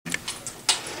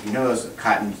you know those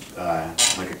cotton,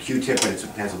 like a Q-tip, but it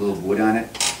has a little wood on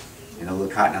it, and a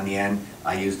little cotton on the end?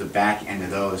 I use the back end of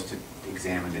those to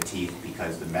examine the teeth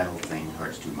because the metal thing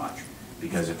hurts too much.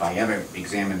 Because if I ever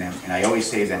examine them, and I always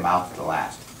save their mouth for the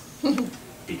last,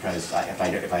 because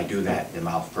if I do that, the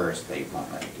mouth first, they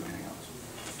won't let me do anything else.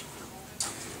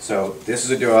 So this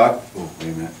is a dog. Oh, wait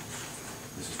a minute.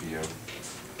 This is for you.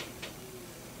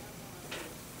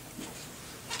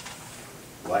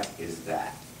 What is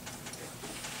that?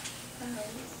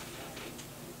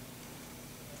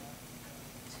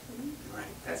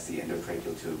 Right, that's the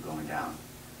endotracheal tube going down.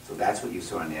 So that's what you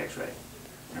saw in the X-ray.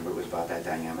 Remember, it was about that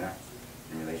diameter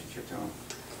in relationship to him.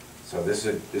 So this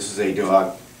is a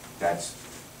dog that's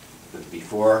the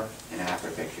before and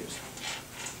after pictures.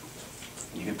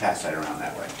 You can pass that around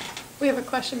that way. We have a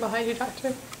question behind you,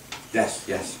 doctor. Yes,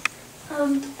 yes. My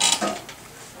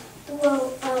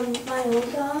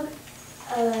old dog,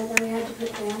 that we had to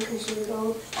put down because she was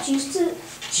old, she used to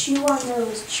chew on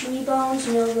those chewy bones,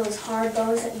 you know, those hard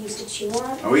bones that you used to chew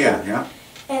on. Oh yeah, yeah.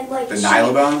 And like the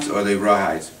nylobones or the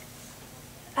rawhides?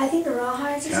 I think the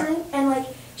rawhides or yeah. something. And like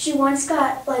she once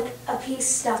got like a piece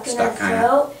stuck in her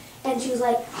throat, and she was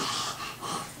like,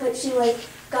 but she like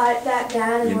got it back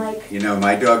down and You know,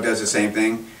 my dog does the same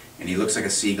thing, and he looks like a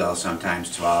seagull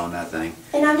sometimes swallowing that thing.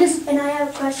 And I have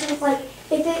a question, like,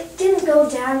 if it didn't go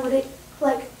down, would it,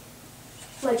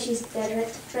 like she's dead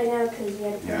right now because we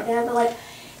had to put it down, but like,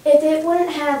 if it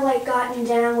wouldn't have like gotten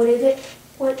down, would it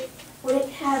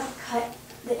have cut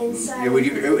the inside?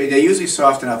 They're usually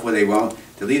soft enough where they won't.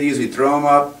 They'll either usually throw them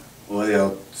up or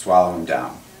they'll swallow them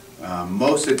down.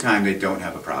 Most of the time they don't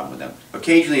have a problem with them.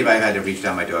 Occasionally if I've had to reach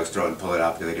down my dog's throat and pull it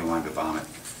out because they didn't want him to vomit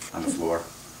on the floor.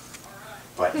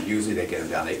 But usually they get them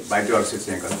down. My dog sits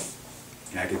there and goes,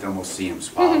 and I can almost see him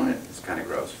swallowing it. It's kind of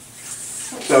gross.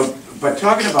 So, but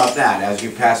talking about that, as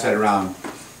you pass that around,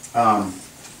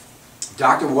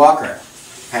 Dr. Walker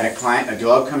had a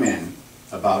dog come in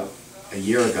about a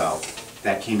year ago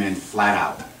that came in flat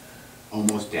out,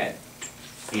 almost dead.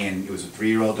 And it was a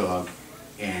 3-year-old dog,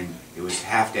 and it was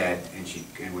half dead, and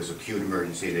it was acute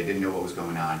emergency. They didn't know what was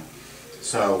going on.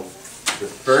 So the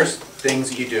first things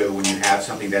that you do when you have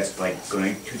something that's like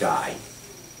going to die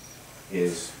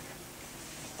is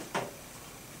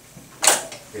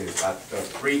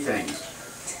 3 things.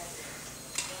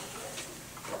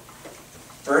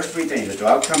 First 3 things, the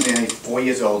dog comes in, he's 4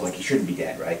 years old, like he shouldn't be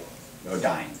dead, right? Or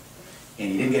dying. And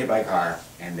he didn't get hit by a car,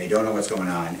 and they don't know what's going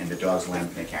on, and the dog's limp,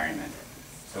 and they carry him in.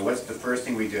 So what's the first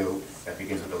thing we do that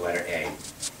begins with the letter A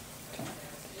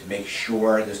to make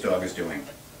sure this dog is doing?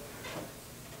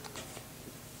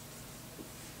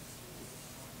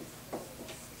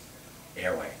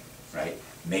 Airway, right?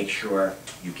 Make sure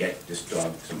you get this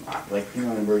dog some, like, you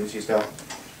know, emergency stuff.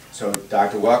 So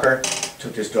Dr. Walker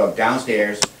took this dog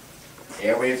downstairs.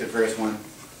 Airway is the first one.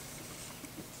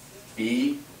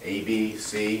 B, A, B,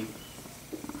 C.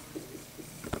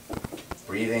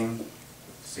 Breathing.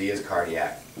 C is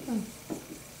cardiac.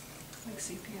 Like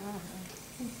CPR.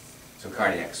 So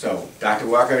cardiac. So Dr.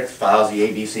 Walker follows the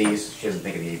ABCs. She doesn't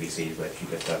think of the ABCs, but she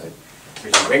just does it. So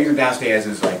she brings him downstairs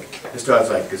and is like, this dog's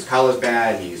like, his color's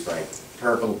bad, he's like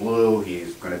purple, blue,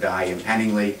 he's going to die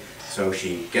impendingly. So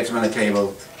she gets him on the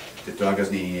table. The dog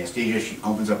doesn't need any anesthesia. She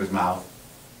opens up his mouth,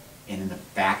 and in the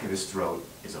back of his throat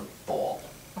is a ball.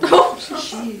 Oh,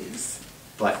 jeez.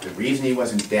 But the reason he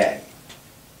wasn't dead,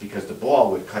 because the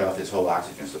ball would cut off his whole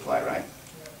oxygen supply, right?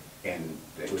 And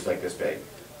it was like this big.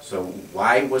 So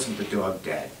why wasn't the dog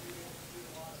dead?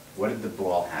 What did the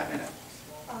ball have in it?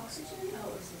 Oxygen?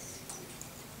 Oh, is this?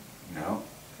 No.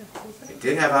 It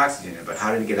did have oxygen in it, but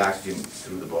how did it get oxygen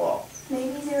through the ball?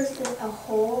 Maybe there's a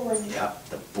hole and... Yeah,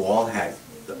 the ball had,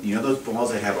 you know those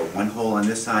balls that have one hole on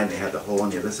this side and they have the hole on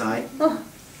the other side?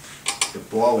 The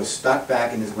ball was stuck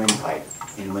back in his windpipe,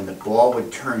 and when the ball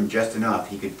would turn just enough,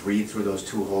 he could breathe through those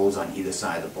 2 holes on either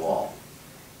side of the ball.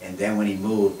 And then when he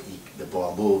moved, the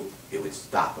ball moved, it would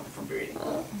stop him from breathing.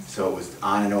 So it was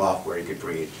on and off where he could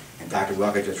breathe. And Dr.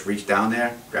 Walker just reached down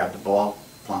there, grabbed the ball,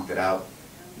 plunked it out,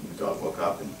 and the dog woke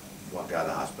up and walked out of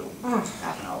the hospital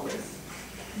half an hour later.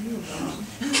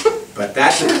 But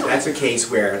that's a case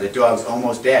where the dog's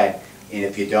almost dead, and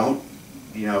if you don't,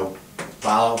 you know,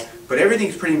 follow, but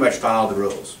everything's pretty much follow the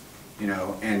rules, you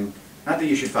know, and not that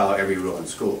you should follow every rule in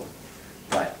school,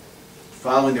 but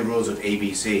following the rules of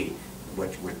ABC,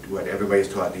 what everybody's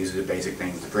taught, these are the basic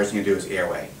things. The first thing you do is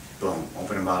airway, boom,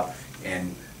 open them up,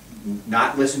 and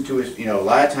not listen to his, you know, a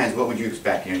lot of times what would you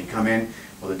expect? You know, you come in,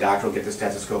 well, the doctor will get the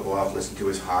stethoscope off, listen to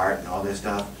his heart and all this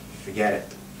stuff, forget it.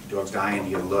 The dog's dying,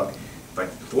 you look. But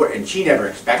and she never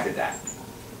expected that.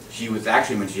 She was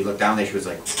actually, when she looked down there, she was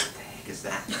like, what the heck is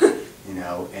that? you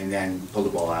know, and then pulled the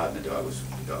ball out, and the dog was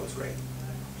great.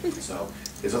 So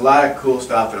there's a lot of cool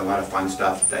stuff and a lot of fun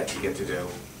stuff that you get to do.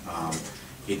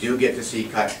 You do get to see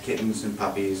kittens and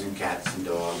puppies and cats and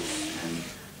dogs, and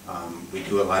we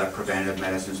do a lot of preventative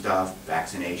medicine stuff,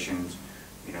 vaccinations,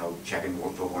 you know, checking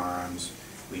for worms.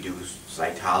 We do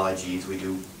cytologies, we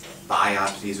do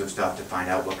biopsies of stuff to find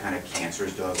out what kind of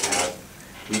cancers dogs have.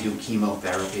 We do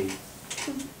chemotherapy,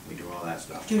 we do all that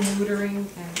stuff. Do neutering and...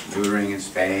 Neutering and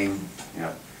spaying,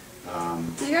 yep.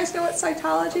 Do you guys know what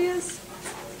cytology is?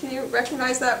 Can you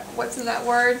recognize that, what's in that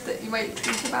word that you might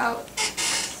think about?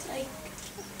 Like,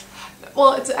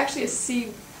 Well, it's actually a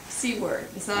C word.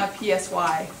 It's not a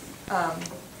PSY.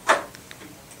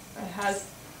 It has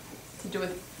to do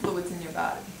with fluids in your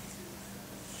body.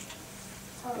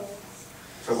 oh,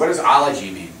 So what does ology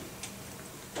mean?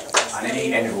 On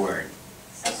any end of word?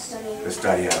 a study. The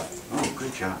study of. Oh,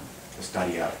 good job. The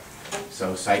study of.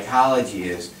 So cytology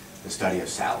is the study of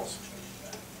cells,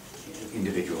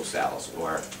 individual cells,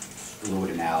 or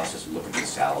fluid analysis, looking at the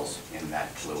cells in that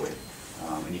fluid.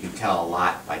 And you can tell a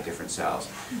lot by different cells.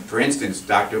 For instance,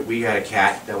 we had a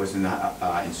cat that was in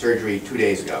surgery 2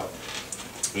 days ago,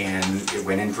 and it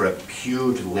went in for a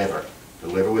huge liver. The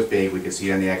liver was big, we could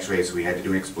see it on the x-ray, so we had to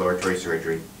do an exploratory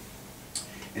surgery.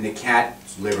 And the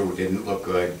cat's liver didn't look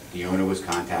good. The owner was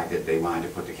contacted. They wanted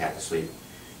to put the cat to sleep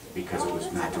because it was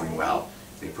not doing well.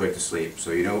 They put it to sleep.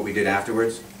 So you know what we did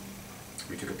afterwards?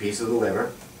 We took a piece of the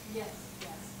liver,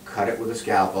 cut it with a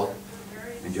scalpel,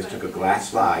 and just took a glass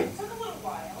slide,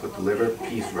 put the liver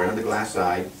piece right on the glass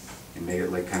side, and made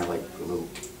it like kind of like a little,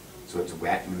 so it's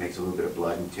wet and makes a little bit of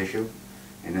blood and tissue.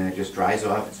 And then it just dries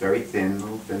off. It's very thin,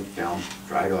 little thin film,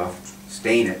 dried off,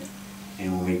 stain it.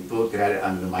 And when we looked at it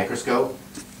under the microscope,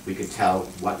 we could tell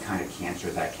what kind of cancer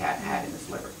that cat had in its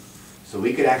liver. So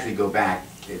we could actually go back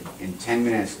in 10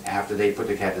 minutes after they put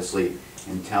the cat to sleep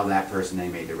and tell that person they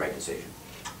made the right decision,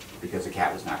 because the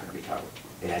cat was not going to recover.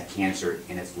 It had cancer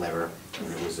in its liver,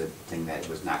 and it was a thing that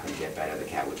was not going to get better. The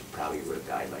cat probably would have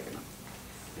died like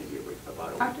maybe about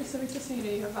a week. Doctor, so we just need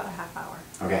you about a half hour.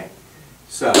 Okay,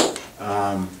 so,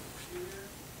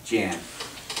 Jan.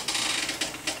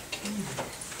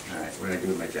 All right, what did I do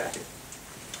with my jacket?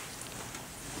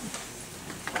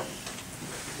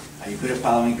 Are you good at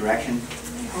following direction?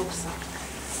 I hope so.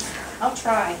 I'll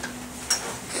try.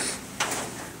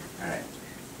 All right.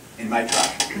 In my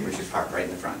truck, which is parked right in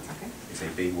the front, Okay. is a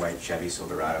big white Chevy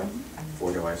Silverado,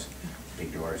 4 doors,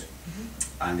 big doors.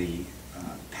 On the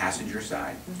passenger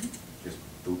side, just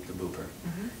boop the booper.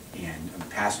 And on the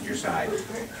passenger side,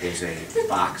 there's a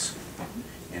box,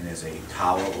 and there's a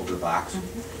towel over the box.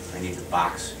 I need the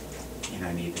box, and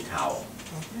I need the towel.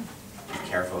 Be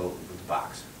careful with the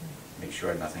box. Make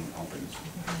sure nothing opens.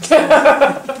 She's like,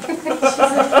 oh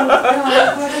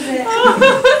God, what is it?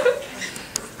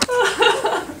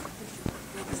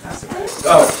 It's not so bad.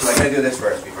 Oh, so I gotta do this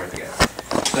first before I forget.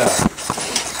 So,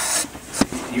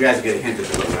 you guys get a hint of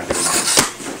what we're gonna do now.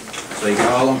 So you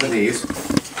can all open these,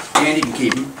 and you can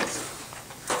keep them.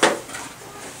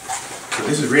 So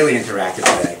this is really interactive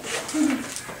today.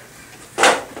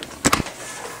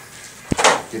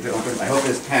 Get to open, I hope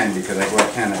there's 10 because I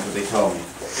brought 10, that's what they told me.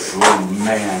 Oh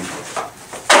man.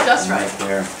 Just I'm right.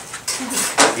 there.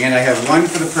 And I have one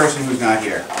for the person who's not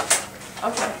here.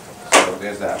 Okay. So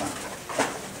there's that one.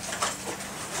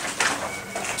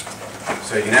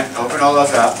 So you can have to open all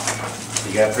those up.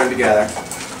 You gotta put them together.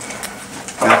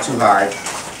 Not too hard to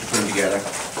put them together.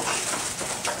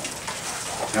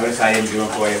 Notice I didn't do them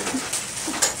for you.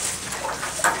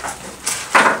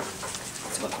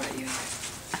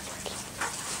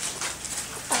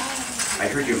 I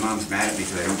heard your mom's mad at me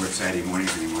because I don't work Saturday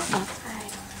mornings anymore.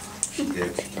 She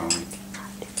did, she told me.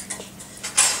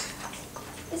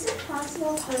 Is it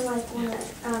possible for like when a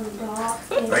dog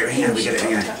is Right, hang on,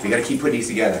 we gotta keep putting these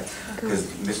together, because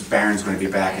Mrs. Barron's gonna be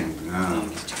back and,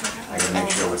 I gotta make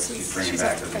sure what she's bringing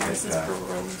back doesn't get,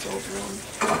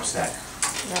 upset.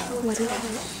 What is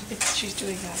it? She's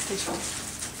doing facial.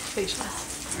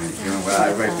 All right, doing well,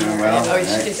 everybody's doing well? Oh, All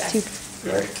she right. did.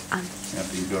 Good. Yep,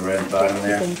 you can go right at the bottom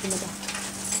there.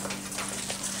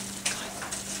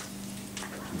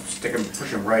 Stick them, push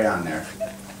them right on there.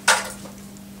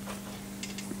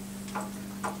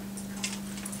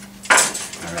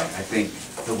 All right, I think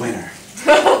the winner.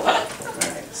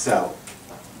 All right, so,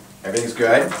 everything's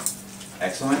good?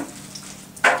 Excellent?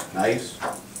 Nice?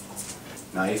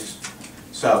 Nice?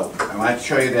 So, I want to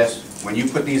show you this. When you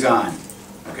put these on,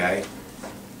 okay?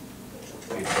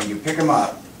 When you pick them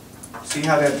up, see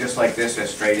how they're just like this, they're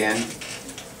straight in?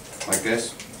 Like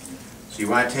this? So you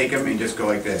want to take them and just go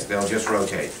like this. They'll just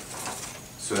rotate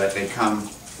so that they come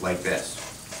like this.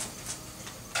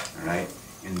 All right?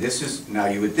 And this is, now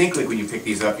you would think like when you pick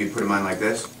these up, you put them on like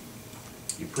this.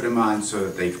 You put them on so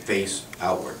that they face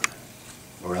outward,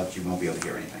 or else you won't be able to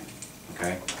hear anything,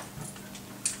 okay?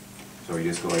 So you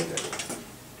just go like this.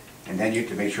 And then you,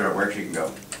 to make sure it works, you can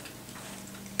go.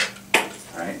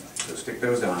 Alright, so stick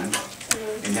those on.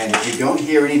 And then if you don't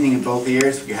hear anything in both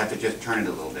ears, you have to just turn it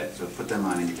a little bit. So put them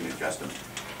on and you can adjust them.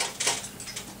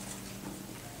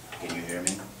 Can you hear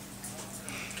me?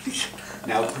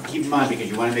 Now keep them on because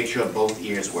you want to make sure both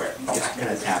ears work. Just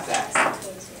gonna tap that.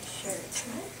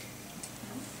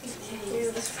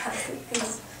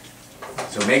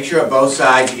 So make sure both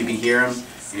sides you can hear them,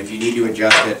 and if you need to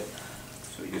adjust it,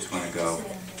 so you just want to go,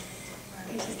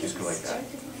 just go like that.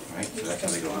 Alright, so that's how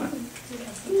they go on.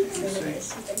 Let's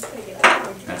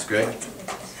see. That's good.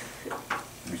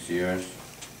 Let me see yours.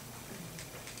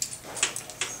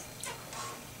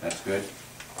 That's good.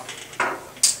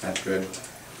 That's good.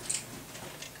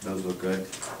 Those look good.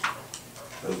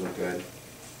 Those look good.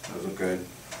 Those look good.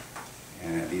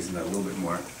 And these are a little bit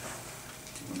more.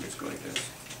 We'll just go like this.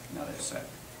 Now they're set.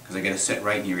 Because they get to sit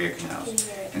right in your ear canals.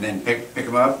 And then pick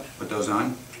them up, put those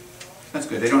on. That's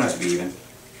good. They don't have to be even.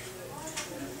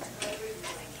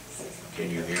 Can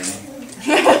you hear me?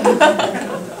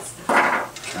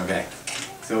 Okay.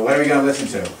 So what are we going to listen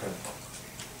to?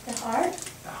 The heart?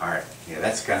 The heart. Yeah,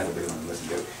 that's kind of the big one to listen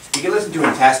to. You can listen to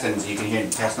intestines, you can hear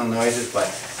intestinal noises, but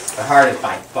the heart is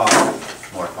by far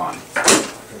more fun.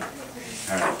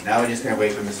 Alright, now we're just going to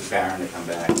wait for Mrs. Barron to come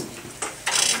back.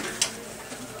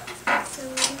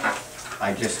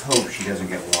 I just hope she doesn't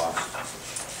get lost.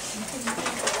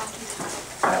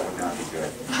 That would not be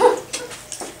good.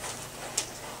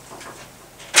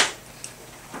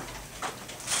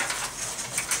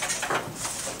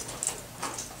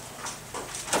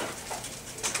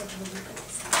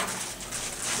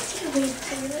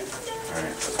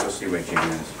 Alright, let's go see where Jim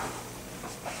is.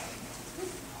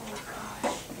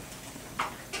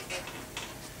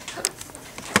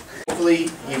 Hopefully,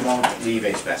 he won't leave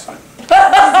a specimen.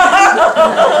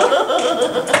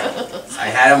 I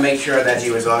had to make sure that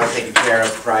he was all taken care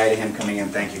of prior to him coming in.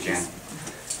 Thank you, Jan.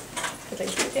 So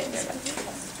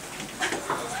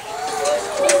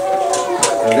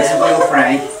this is little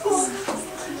Frank.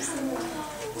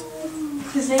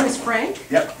 His name is Frank?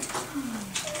 Yep.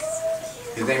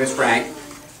 His name is Frank,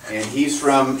 and he's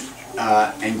from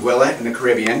Anguilla in the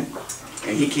Caribbean.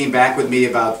 And he came back with me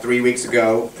about 3 weeks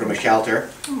ago from a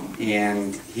shelter,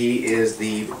 and he is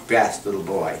the best little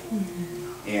boy.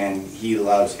 And he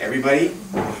loves everybody.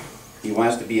 He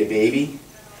wants to be a baby.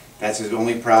 That's his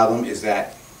only problem, is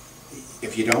that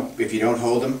if you don't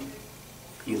hold him,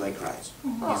 he like cries.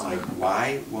 He's like,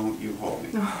 why won't you hold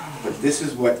me? But this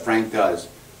is what Frank does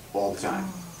all the time.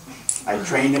 I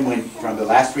trained him from the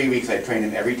last 3 weeks. I trained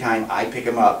him every time I pick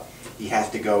him up, he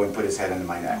has to go and put his head under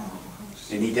my neck.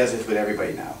 And he does this with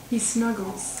everybody now. He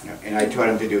snuggles. And I taught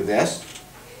him to do this,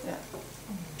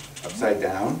 upside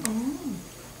down,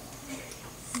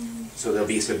 so they'll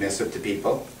be submissive to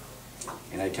people.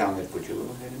 And I tell him to put your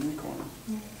little head in the corner.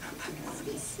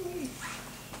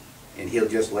 And he'll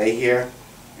just lay here,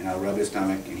 and I'll rub his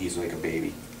stomach, and he's like a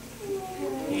baby.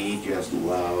 He just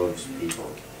loves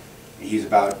people. And he's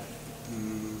about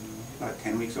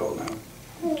 10 weeks old now,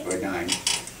 or 9.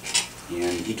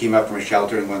 And he came up from a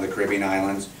shelter in one of the Caribbean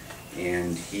islands,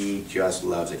 and he just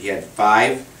loves it. He had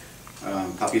 5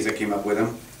 puppies that came up with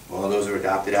him. All those are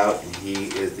adopted out, and he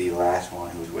is the last one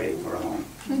who's waiting for a home.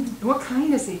 What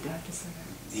kind is he, Dr. Singer?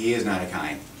 He is not a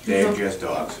kind. They're just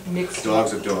dogs. Mixed.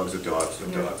 Dogs of dogs of dogs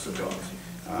of dogs of dogs.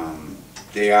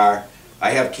 They are,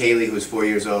 I have Kaylee, who's 4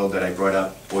 years old, that I brought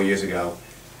up 4 years ago.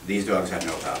 These dogs have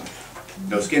no problem.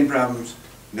 No skin problems,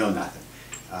 no nothing.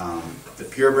 The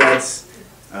purebreds,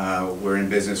 we're in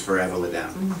business forever with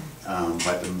them.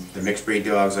 But the mixed breed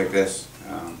dogs like this,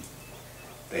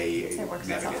 they never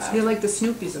get They're like the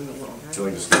Snoopies in the world, right? So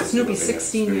just Snoopy's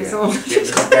 16 years old.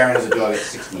 Mrs. Barron is a dog at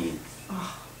 16.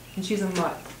 Oh, and she's a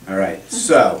mutt. All right,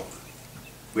 so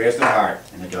where's the heart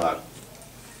in the dog?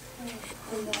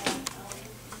 In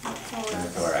the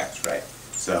thorax, right.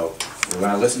 So we're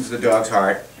going to listen to the dog's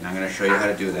heart, and I'm going to show you how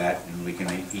to do that, and we can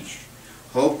each,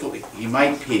 hopefully, he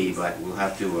might pee, but we'll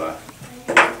have to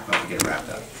get it wrapped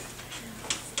up.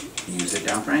 Can you sit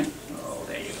down, Frank? Oh,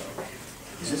 there you go.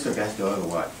 Is this the best dog or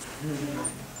what?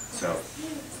 So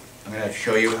I'm going to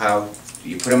show you how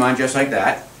you put him on just like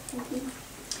that.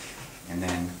 And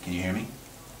then, can you hear me?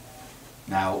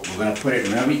 Now, we're going to put it,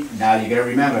 remember, now you got to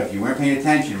remember, if you weren't paying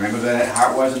attention, remember where that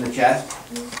heart was in the chest?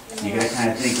 You got to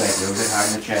kind of think like, where's the heart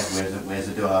in the chest, where's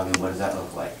the dog, and what does that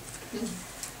look like?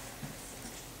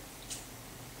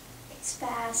 It's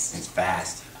fast. It's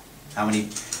fast. How many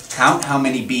count how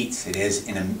many beats it is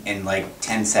in like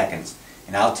 10 seconds,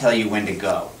 and I'll tell you when to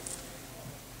go.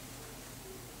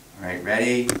 All right,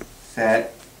 ready,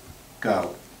 set,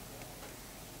 go.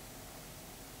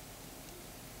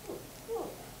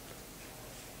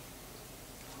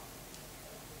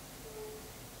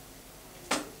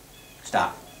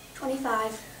 Stop.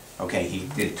 25. Okay, he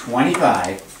did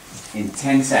 25 in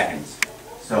 10 seconds.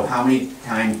 So how many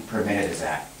times per minute is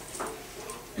that?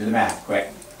 Do the math, quick.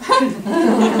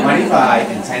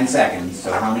 25 in 10 seconds,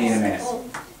 so how many in a minute?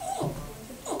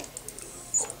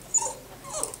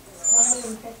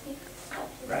 150.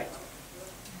 Right.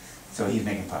 So he's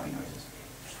making puppy noises.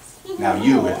 Now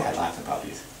you have had lots of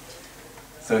puppies.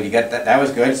 So you got that, that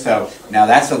was good. So now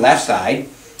that's the left side.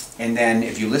 And then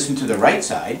if you listen to the right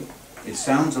side, it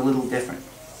sounds a little different.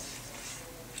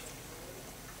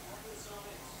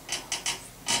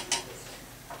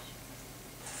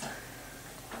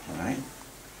 All right.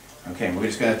 Okay, we're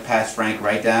just going to pass Frank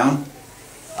right down.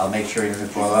 I'll make sure he doesn't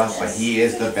fall off, but he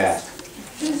is the best.